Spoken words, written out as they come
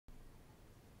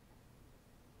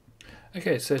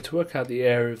Okay, so to work out the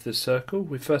area of the circle,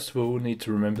 we first of all need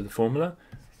to remember the formula,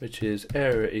 which is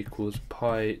area equals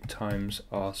pi times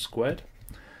r squared.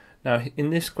 Now in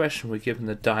this question we're given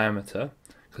the diameter,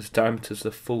 because the diameter is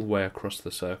the full way across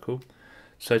the circle.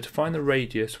 So to find the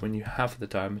radius when you have the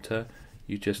diameter,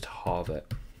 you just halve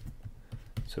it.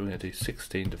 So we're going to do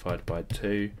 16 divided by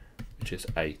 2, which is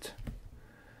 8.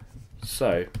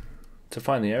 So to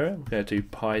find the area, we're going to do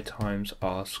pi times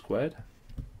r squared.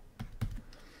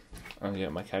 I'm going to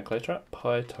get my calculator up.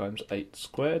 Pi times 8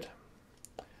 squared,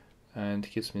 and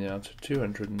it gives me the answer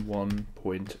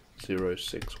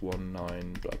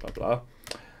 201.0619 blah blah blah,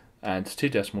 and 2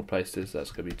 decimal places, that's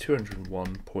going to be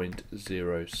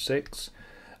 201.06.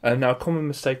 Now a common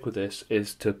mistake with this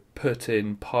is to put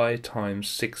in pi times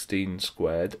 16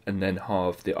 squared and then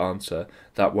halve the answer.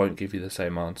 That won't give you the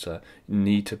same answer. You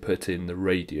need to put in the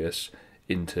radius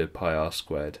into pi r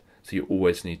squared, so you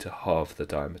always need to halve the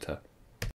diameter.